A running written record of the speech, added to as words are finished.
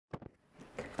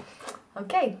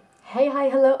Okay, hey, hi,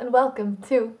 hello, and welcome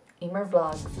to Emer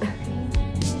Vlogs.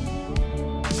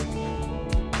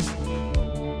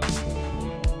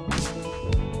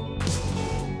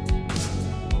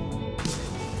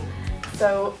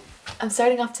 So, I'm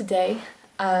starting off today,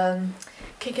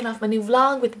 kicking off my new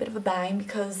vlog with a bit of a bang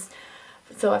because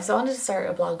I've wanted to start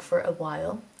a vlog for a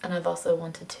while, and I've also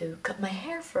wanted to cut my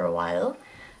hair for a while.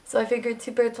 So I figured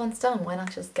two birds, one stone, why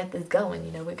not just get this going?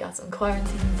 You know, we got some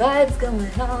quarantine vibes going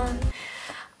on.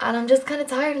 And I'm just kind of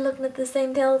tired of looking at the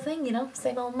same old thing, you know,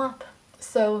 same old mop.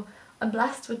 So I'm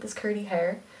blessed with this curly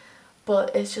hair,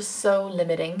 but it's just so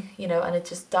limiting, you know, and it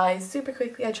just dies super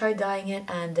quickly. I tried dyeing it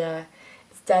and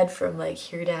it's dead from like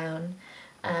here down.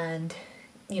 And,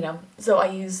 you know, so I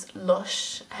use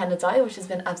Lush henna dye, which has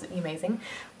been absolutely amazing,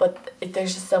 but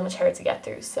there's just so much hair to get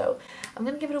through. So I'm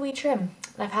going to give it a wee trim.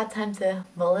 And I've had time to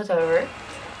mull it over.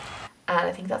 And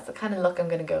I think that's the kind of look I'm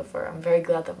going to go for. I'm very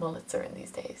glad that mullets are in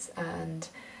these days. And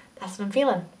that's what I'm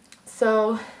feeling.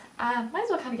 So might as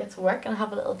well kind of get to work and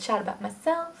have a little chat about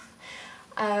myself.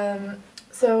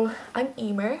 So I'm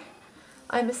Emer.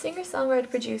 I'm a singer, songwriter,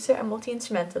 producer, and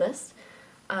multi-instrumentalist.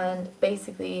 And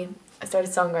basically I started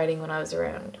songwriting when I was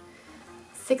around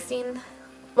 16.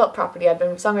 Well, properly I've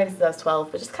been songwriting since I was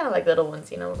 12, but just kind of like little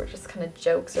ones, you know, were just kind of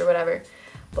jokes or whatever.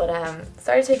 But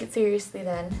started to take it seriously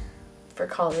then for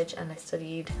college, and I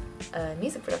studied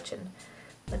music production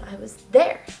when I was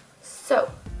there. So,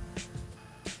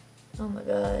 oh my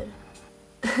god.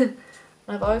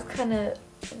 I've always kind of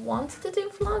wanted to do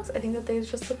vlogs. I think that they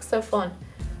just look so fun.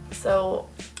 So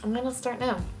I'm gonna start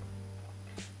now.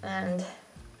 And,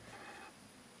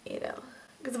 you know,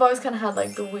 because I've always kind of had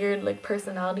like the weird like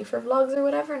personality for vlogs or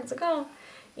whatever, and it's like, oh,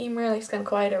 Emer, like, just kind of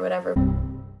quiet or whatever.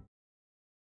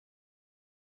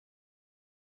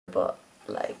 But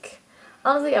like,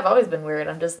 honestly, I've always been weird.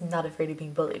 I'm just not afraid of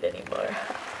being bullied anymore.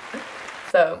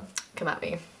 So come at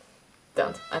me.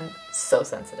 Don't. I'm so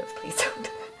sensitive. Please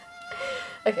don't.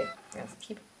 Okay, let's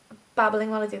keep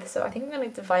babbling while I do this. So I think I'm going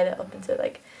to divide it up into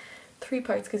like 3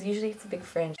 parts because usually it's a big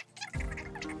fringe.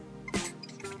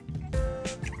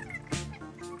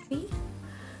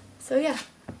 So yeah,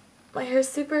 my hair is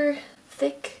super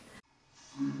thick.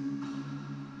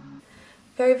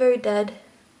 Very, very dead.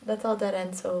 That's all dead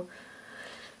end, so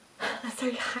I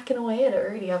started hacking away at it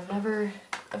already. I've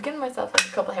given myself like a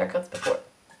couple haircuts before,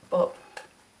 but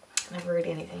never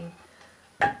really anything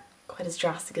quite as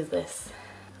drastic as this.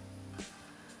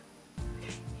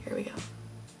 Okay, here we go.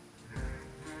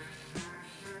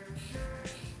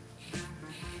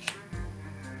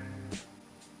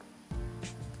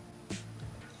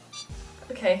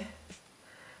 Okay.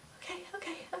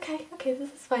 Okay,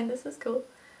 this is fine, this is cool.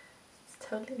 It's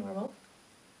totally normal.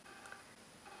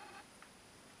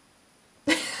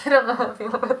 I don't know how I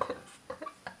feel about this.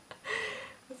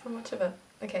 There's so much of it.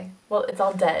 Okay, well, it's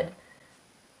all dead.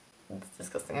 It's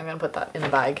disgusting. I'm gonna put that in a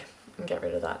bag and get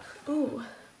rid of that. Ooh.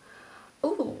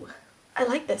 Ooh. I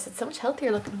like this. It's so much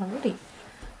healthier looking already.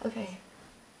 Okay.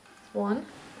 1.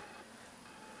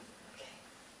 Okay.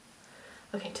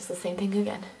 Okay, just the same thing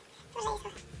again.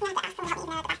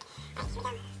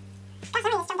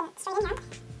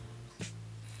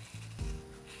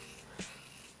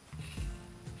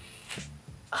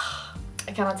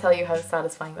 I cannot tell you how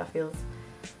satisfying that feels.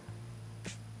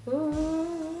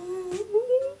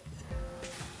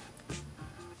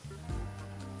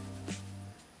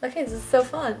 Okay, this is so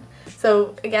fun.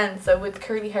 So again, so with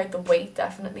curly hair, the weight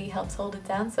definitely helps hold it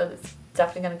down. So it's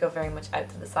definitely going to go very much out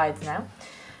to the sides now.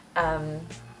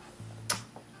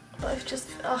 But it just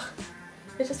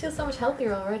feels so much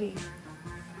healthier already.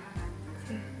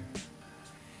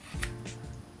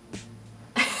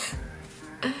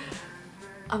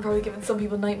 I'm probably giving some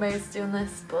people nightmares doing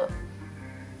this, but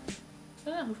I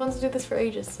don't know, I've wanted to do this for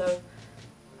ages, so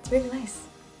it's really nice.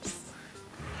 Just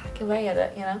hack away at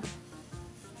it, you know?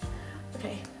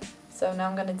 Okay, so now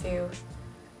I'm gonna do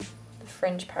the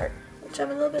fringe part, which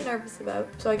I'm a little bit nervous about.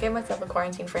 So I gave myself a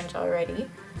quarantine fringe already,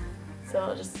 so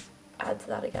I'll just add to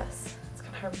that, I guess. It's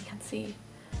kind of hard, you can't see.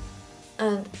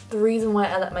 And the reason why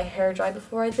I let my hair dry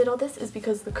before I did all this is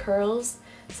because the curls,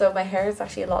 so my hair is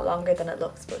actually a lot longer than it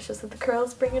looks, but it's just that the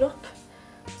curls bring it up.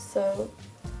 So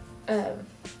that's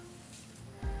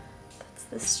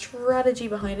the strategy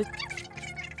behind it.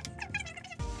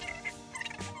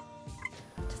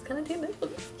 Just gonna do this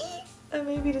and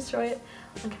maybe destroy it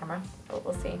on camera, but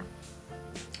we'll see.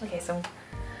 Okay, so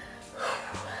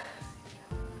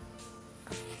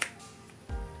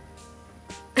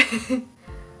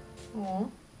aww,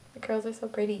 the curls are so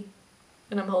pretty.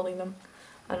 And I'm holding them.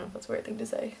 I don't know if that's a weird thing to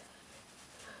say.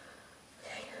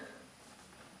 Okay.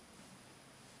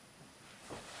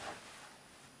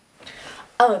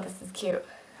 Oh, this is cute.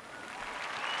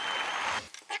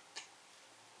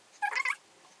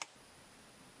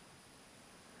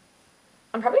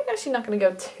 I'm probably actually not going to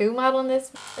go too mad on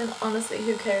this, and honestly,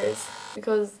 who cares?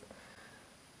 Because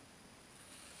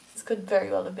this could very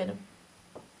well have been a...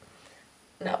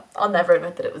 No, I'll never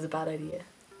admit that it was a bad idea.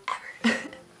 Ever.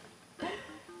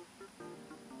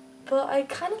 But I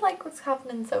kind of like what's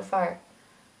happening so far.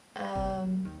 So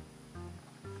I'm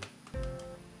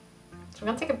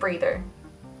going to take a breather.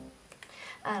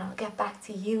 And I'll get back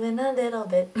to you in a little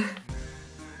bit.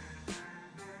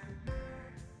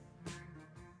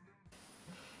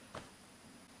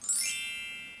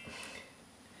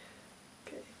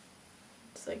 Okay,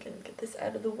 so I can get this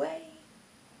out of the way.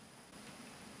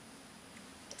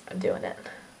 I'm doing it.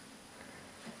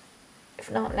 If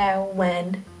not now,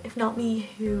 when? If not me,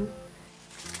 who?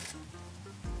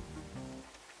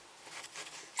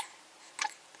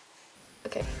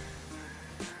 Okay.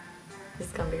 This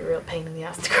is gonna be a real pain in the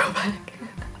ass to grow back.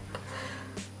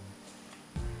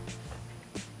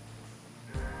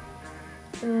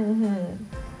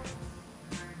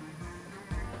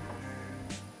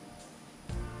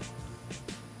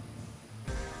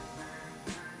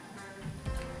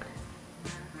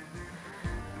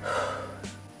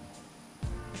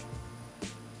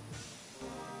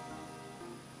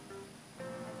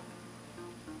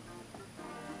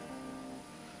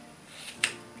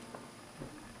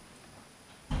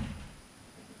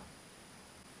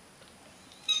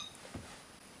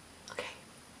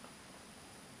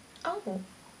 Oh,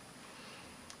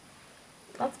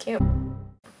 that's cute.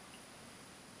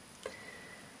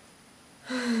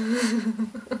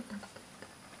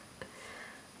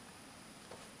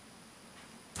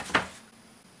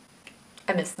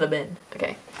 I missed the bin.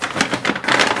 Okay.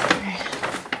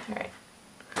 Alright.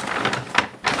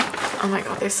 Oh my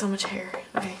god, there's so much hair.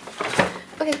 Okay.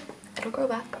 Okay, it'll grow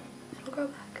back. It'll grow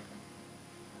back.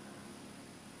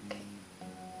 Okay.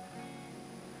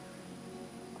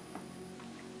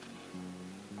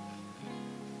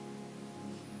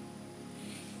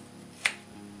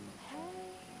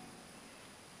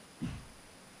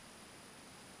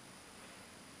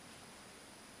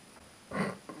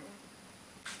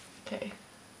 Okay.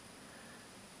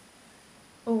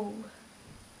 Oh.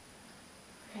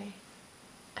 Okay.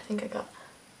 I think I got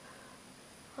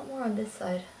a lot more on this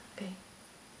side. Okay.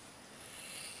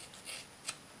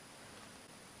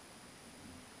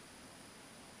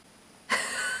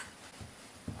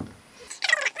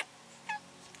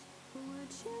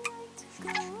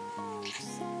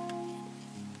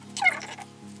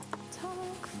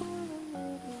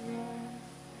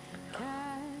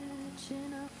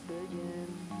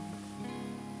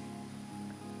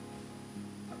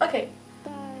 Okay,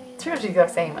 it's pretty much the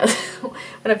exact same as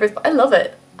when I first. I love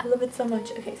it. I love it so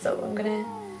much. Okay, so I'm gonna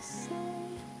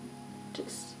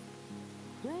just.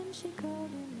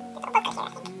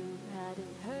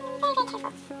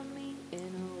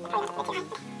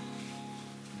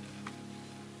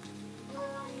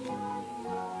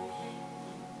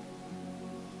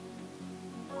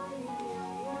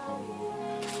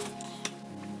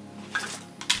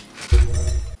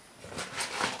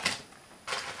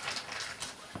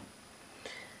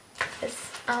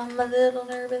 I'm a little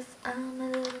nervous. I'm a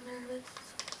little nervous.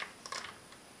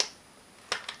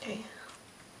 Okay.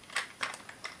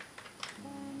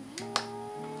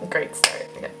 Great start.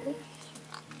 Okay.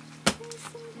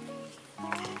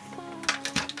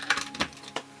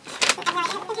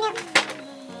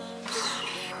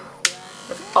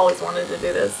 I've always wanted to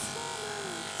do this.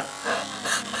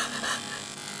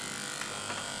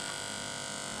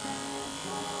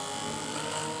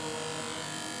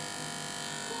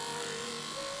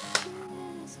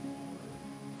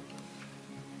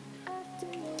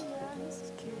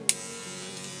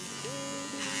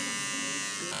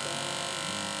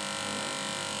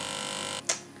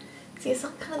 See, it's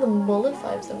not kind of the mullet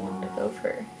vibes I wanted to go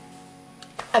for.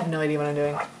 I have no idea what I'm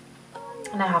doing.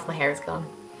 Now half my hair is gone.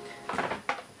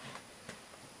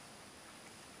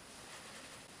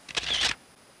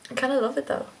 I kind of love it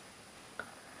though.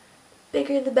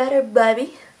 Bigger the better,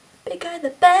 baby. Bigger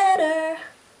the better.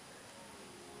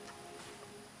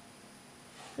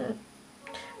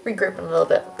 Regrouping a little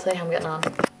bit, tell you how I'm getting on.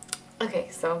 Okay,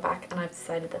 so I'm back and I've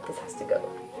decided that this has to go.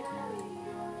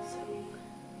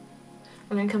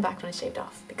 I'm gonna come back when I shaved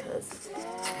off because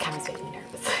camera's making me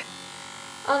nervous.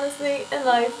 Honestly, in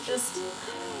life, just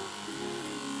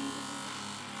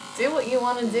do what you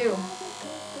want to do.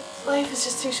 Life is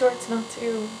just too short to not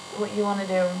do what you want to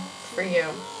do for you.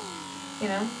 You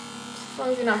know? As long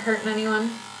as you're not hurting anyone.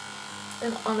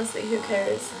 And honestly, who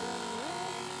cares?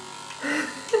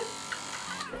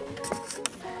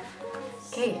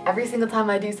 Okay, every single time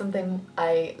I do something,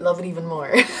 I love it even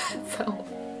more. So,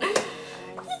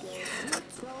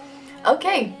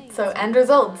 okay, so end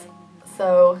results.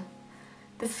 So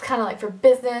this is kind of like for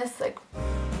business, like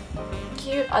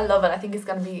cute. I love it. I think it's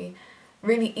gonna be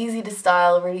really easy to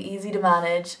style, really easy to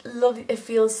manage. Love it. It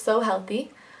feels so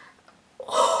healthy.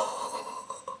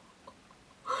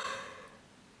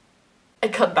 I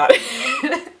cut that.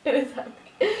 It is heavy.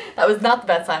 That was not the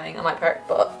best timing on my part,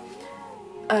 but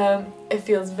it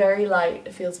feels very light,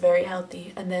 it feels very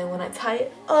healthy, and then when I tie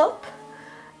it up,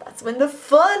 that's when the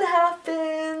fun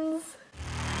happens.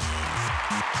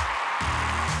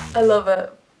 I love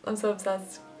it. I'm so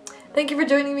obsessed. Thank you for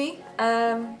joining me.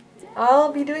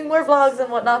 I'll be doing more vlogs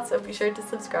and whatnot, so be sure to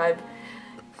subscribe.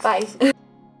 Bye.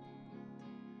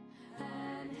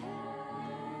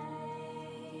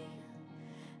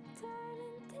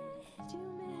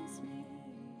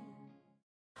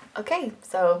 Okay,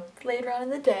 so it's later on in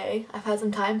the day. I've had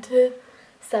some time to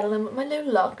settle in with my new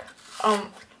look. I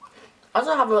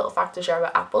also have a little fact to share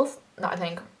about apples that I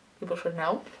think people should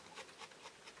know.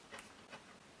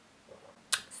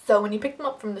 So when you pick them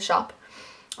up from the shop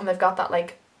and they've got that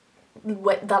like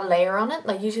that layer on it,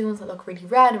 like usually the ones that look really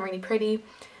red and really pretty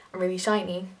and really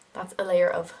shiny, that's a layer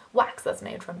of wax that's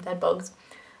made from dead bugs,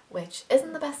 which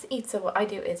isn't the best to eat. So what I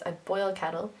do is I boil a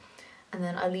kettle and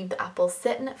then I leave the apple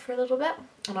sit in it for a little bit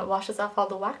and it washes off all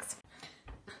the wax.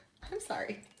 I'm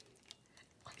sorry.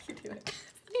 What are you doing?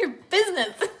 It's none of your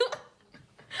business.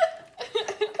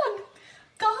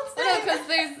 God's sake. No, because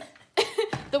there's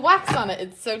the wax on it.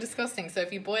 It's so disgusting. So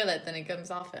if you boil it, then it comes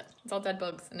off it. It's all dead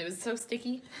bugs, and it was so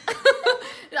sticky.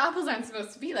 The apples aren't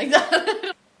supposed to be like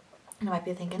that. You might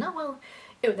be thinking, oh well,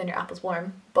 ew, then your apple's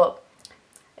warm, but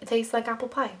it tastes like apple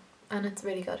pie and it's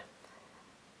really good.